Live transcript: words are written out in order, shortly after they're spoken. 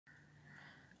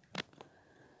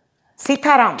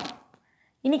சீதாராம்.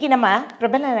 இன்றைக்கி நம்ம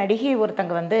பிரபல நடிகை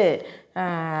ஒருத்தங்க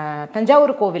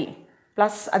தஞ்சாவூர் கோவில்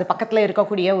ப்ளஸ் அது பக்கத்தில்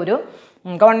இருக்கக்கூடிய ஒரு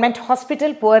கவர்மெண்ட்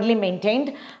ஹாஸ்பிட்டல் புவர்லி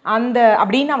மெயின்டைன்ட்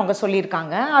அப்படின்னு அவங்க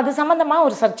சொல்லியிருக்காங்க. அது சம்மந்தமாக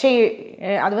ஒரு சர்ச்சை,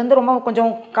 அது ரொம்ப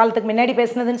கொஞ்சம் காலத்துக்கு முன்னாடி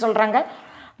பேசுனதுன்னு சொல்கிறாங்க.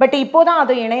 பட் இப்போ தான்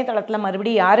அது இணையதளத்தில்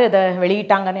மறுபடியும் யார் அதை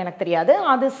வெளியிட்டாங்கன்னு எனக்கு தெரியாது.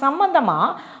 அது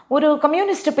சம்மந்தமாக ஒரு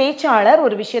கம்யூனிஸ்ட் பேச்சாளர்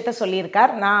ஒரு விஷயத்த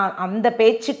சொல்லியிருக்கார். நான் அந்த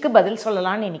பேச்சுக்கு பதில்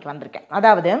சொல்லலான்னு இன்றைக்கி வந்திருக்கேன்.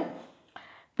 அதாவது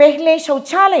पहले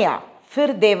शौचालय फिर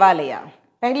देवालय.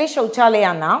 पहले शौचालय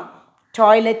ना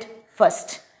टॉयलेट फर्स्ट,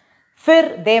 फिर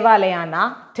देवालय ना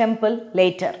टेम्पल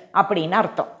लेटर அப்படின்னு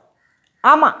அர்த்தம்.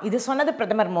 ஆமாம், இது சொன்னது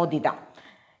பிரதமர் மோடி தான்.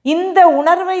 இந்த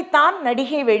உணர்வை தான்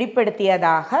நடிகை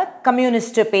வெளிப்படுத்தியதாக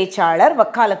கம்யூனிஸ்ட் பேச்சாளர்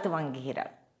வக்காலத்து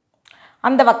வாங்குகிறார்.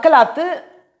 அந்த வக்காலத்து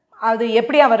அது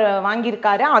எப்படி அவர்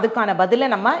வாங்கியிருக்காரு, அதுக்கான பதிலை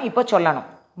நம்ம இப்போ சொல்லணும்.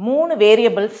 3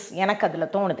 வேரியபிள்ஸ் எனக்கு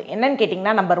அதில் தோணுது. என்னன்னு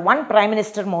கேட்டிங்கன்னா, number 1 prime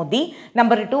minister Modi,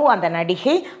 number 2 அந்த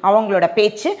நடிகை அவங்களோட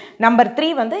பேச்சு, நம்பர்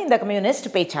 3 இந்த கம்யூனிஸ்ட்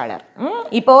பேச்சாளர்.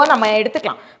 இப்போது நம்ம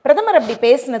எடுத்துக்கலாம். பிரதமர் அப்படி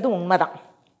பேசுனது உண்மைதான்.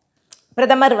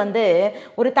 பிரதமர்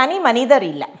ஒரு தனி மனிதர்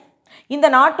இல்லை, இந்த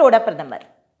நாட்டோட பிரதமர்.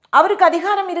 அவருக்கு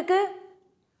அதிகாரம் இருக்குது,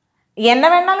 என்ன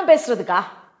வேணாலும் பேசுறதுக்கா?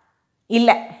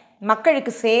 இல்லை,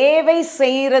 மக்களுக்கு சேவை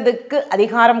செய்கிறதுக்கு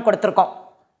அதிகாரம் கொடுத்துருக்கோம்.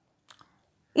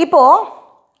 இப்போது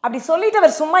அப்படி சொல்லிட்டு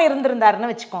அவர் சும்மா இருந்திருந்தாருன்னு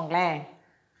வச்சுக்கோங்களேன்,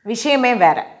 விஷயமே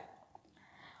வேற.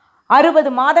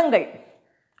 60 மாதங்கள்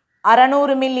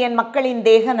 600 மில்லியன் மக்களின்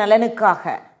தேக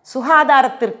நலனுக்காக,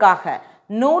 சுகாதாரத்திற்காக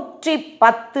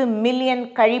 110 மில்லியன்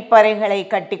கழிப்பறைகளை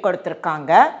கட்டி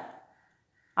கொடுத்துருக்காங்க.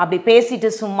 அப்படி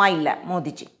பேசிட்டு சும்மா இல்லை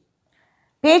மோடிஜி.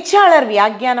 பேச்சாளர்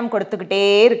வியாக்கியானம் கொடுத்துக்கிட்டே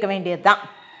இருக்க வேண்டியது தான்.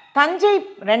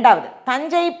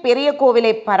 தஞ்சை பெரிய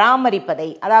கோவிலை பராமரிப்பதை,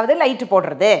 அதாவது லைட்டு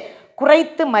போடுறது,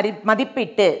 குறைத்து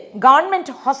மதிப்பிட்டு கவர்மெண்ட்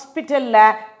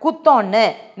ஹாஸ்பிட்டலில் குத்தோன்னு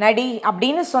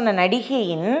அப்படின்னு சொன்ன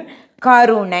நடிகையின்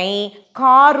கருணை,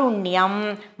 காருண்யம்,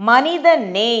 மனித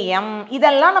நேயம்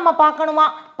இதெல்லாம் நம்ம பார்க்கணுமா,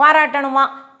 பாராட்டணுமா?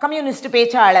 கம்யூனிஸ்ட்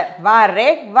பேச்சாளர் வாரே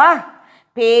வா.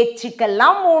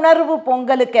 பேச்சுக்கெல்லாம் உணர்வு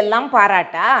பொங்கலுக்கெல்லாம்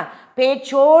பாராட்டா?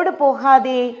 பேச்சோடு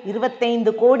போகாதே,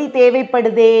 25 கோடி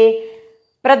தேவைப்படுதே.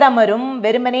 பிரதமரும்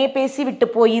வெறுமனே பேசிவிட்டு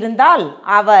போயிருந்தால்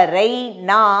அவரை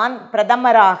நான்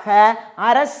பிரதமராக,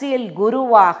 அரசியல்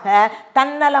குருவாக,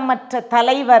 தன்னலமற்ற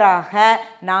தலைவராக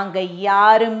நாங்கள்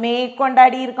யாருமே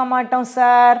கொண்டாடி இருக்க மாட்டோம்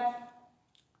சார்.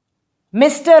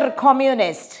 மிஸ்டர்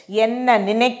கம்யூனிஸ்ட், என்ன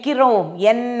நினைக்கிறோம்,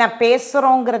 என்ன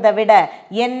பேசுகிறோங்கிறத விட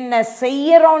என்ன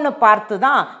செய்யறோன்னு பார்த்து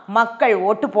தான் மக்கள்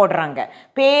ஓட்டு போடுறாங்க.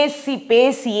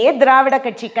 பேசியே திராவிட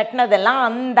கட்சி கட்டினதெல்லாம்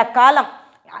அந்த காலம்.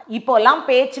 இப்போல்லாம்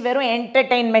பேச்சு வெறும்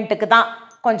என்டர்டெயின்மெண்ட்டுக்கு தான்,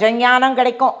 கொஞ்சம் ஞானம்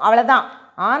கிடைக்கும், அவ்வளோதான்.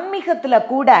 ஆன்மீகத்தில்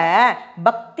கூட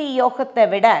பக்தி யோகத்தை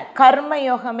விட கர்ம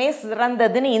யோகமே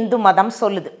சிறந்ததுன்னு இந்து மதம்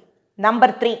சொல்லுது.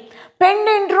 நம்பர் 3, பெண்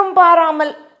என்றும்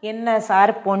பாராமல். என்ன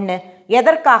சார் பொண்ணு,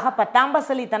 எதற்காக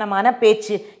பத்தாம்பசலித்தனமான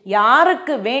பேச்சு?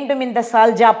 யாருக்கு வேண்டும் இந்த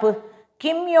சால்ஜாப்பு?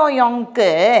 கிம் யோயோங்க்கு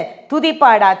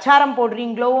துதிப்பாடு அச்சாரம்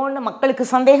போடுறீங்களோன்னு மக்களுக்கு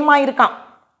சந்தேகமாக இருக்கான்.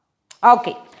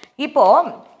 ஓகே,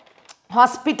 இப்போது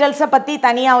ஹாஸ்பிட்டல்ஸை பற்றி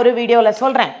தனியாக ஒரு வீடியோவில்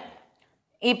சொல்கிறேன்.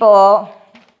 இப்போது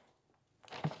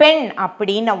பெண்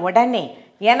அப்படின்ன உடனே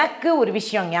எனக்கு ஒரு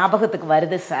விஷயம் ஞாபகத்துக்கு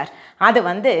வருது சார்.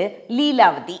 அது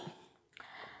லீலாவதி.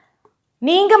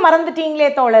 நீங்கள் மறந்துட்டீங்களே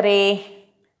தோழரே,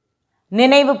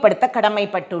 நினைவுபடுத்த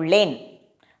கடமைப்பட்டுள்ளேன்.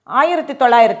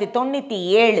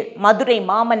 1997 மதுரை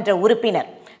மாமன்ற உறுப்பினர்.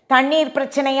 தண்ணீர்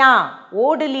பிரச்சனையா?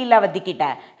 ஓடு லீலாவதி கிட்ட.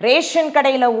 ரேஷன்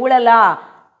கடையில் ஊழலா?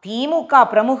 திமுக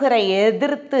பிரமுகரை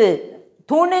எதிர்த்து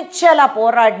துணிச்சலா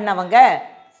போராடினவங்க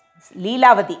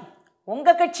லீலாவதி.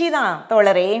 உங்கள் கட்சி தான்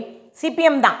தோழரே,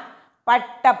 சிபிஎம் தான்.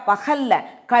 பட்ட பகல்ல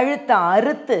கழுத்தை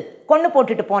அறுத்து கொண்டு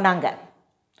போட்டுட்டு போனாங்க.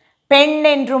 பெண்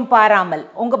என்றும் பாராமல்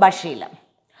உங்கள் பாஷையில்.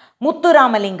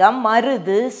 முத்துராமலிங்கம்,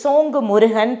 மருது, சோங்கு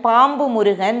முருகன், பாம்பு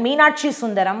முருகன், மீனாட்சி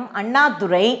சுந்தரம்,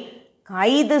 அண்ணாதுரை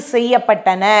கைது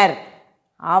செய்யப்பட்டனர்.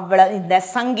 அவ்வளோ இந்த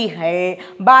சங்கிகள்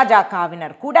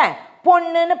பாஜகவினர் கூட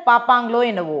பொண்ணுன்னு பார்ப்பாங்களோ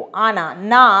என்னவோ, ஆனால்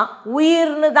நான்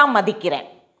உயிர்னு தான் மதிக்கிறேன்.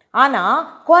 ஆனால்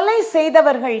கொலை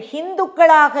செய்தவர்கள்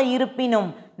ஹிந்துக்களாக இருப்பினும்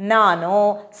நானோ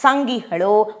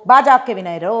சங்கிகளோ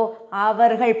பாஜகவினரோ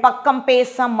அவர்கள் பக்கம்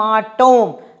பேச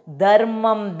மாட்டோம்.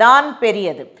 தர்மம் தான்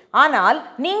பெரியது. ஆனால்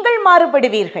நீங்கள்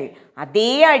மாறுபடுவீர்கள்.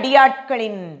 அதே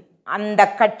அடியாட்களின் அந்த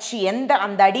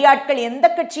அடியாட்கள் எந்த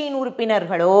கட்சியின்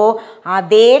உறுப்பினர்களோ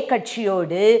அதே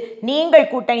கட்சியோடு நீங்கள்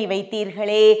கூட்டணி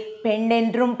வைத்தீர்களே. பெண்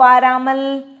என்றும் பாராமல்.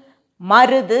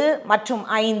 மருது மற்றும்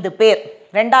 5 பேர்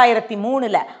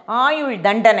 2003 ஆயுள்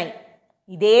தண்டனை.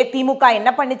 இதே திமுக என்ன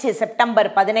பண்ணுச்சு? செப்டம்பர்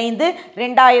 15,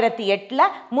 2008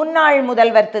 முன்னாள்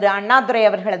முதல்வர் திரு அண்ணாதுரை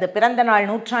அவர்களது பிறந்த நாள்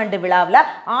நூற்றாண்டு விழாவில்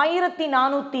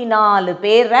 1404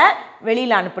 பேரை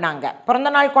வெளியில் அனுப்புனாங்க.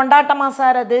 பிறந்த நாள் கொண்டாட்டமா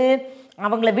சார் அது?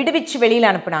 அவங்கள விடுவிச்சு வெளியில்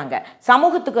அனுப்புனாங்க.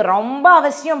 சமூகத்துக்கு ரொம்ப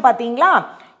அவசியம் பார்த்தீங்களா?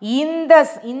 இந்த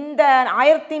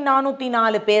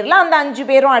 1404 பேரில் அந்த 5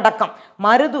 பேரும் அடக்கம்.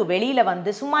 மருது வெளியில்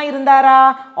வந்து சும்மா இருந்தாரா?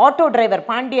 ஆட்டோ டிரைவர்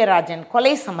பாண்டியராஜன்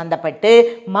கொலை சம்மந்தப்பட்டு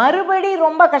மறுபடி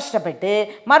ரொம்ப கஷ்டப்பட்டு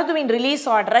மருதுவின் ரிலீஸ்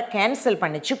ஆர்டரை கேன்சல்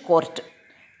பண்ணிச்சு கோர்ட்.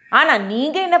 ஆனால்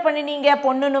நீங்கள் என்ன பண்ணினீங்க?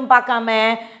 பொண்ணுன்னு பார்க்காம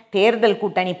தேர்தல்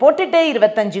கூட்டணி போட்டுட்டு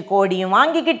 25 கோடியும்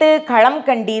வாங்கிக்கிட்டு களம்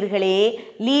கண்டீர்களே.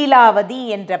 லீலாவதி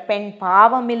என்ற பெண்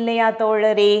பாவம் இல்லையா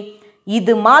தோழரே?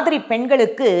 இது மாதிரி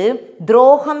பெண்களுக்கு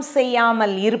துரோகம்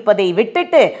செய்யாமல் இருப்பதை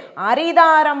விட்டுட்டு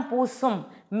அரிதாரம் பூசும்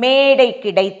மேடை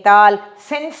கிடைத்தால்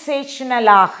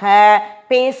சென்சேஷனலாக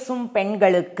பேசும்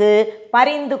பெண்களுக்கு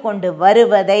பரிந்து கொண்டு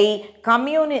வருவதை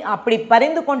அப்படி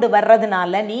பரிந்து கொண்டு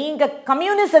வர்றதுனால நீங்கள்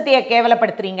கம்யூனிசத்தையே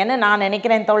கேவலப்படுத்துறீங்கன்னு நான்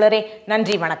நினைக்கிறேன் தோழரே.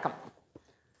 நன்றி, வணக்கம்.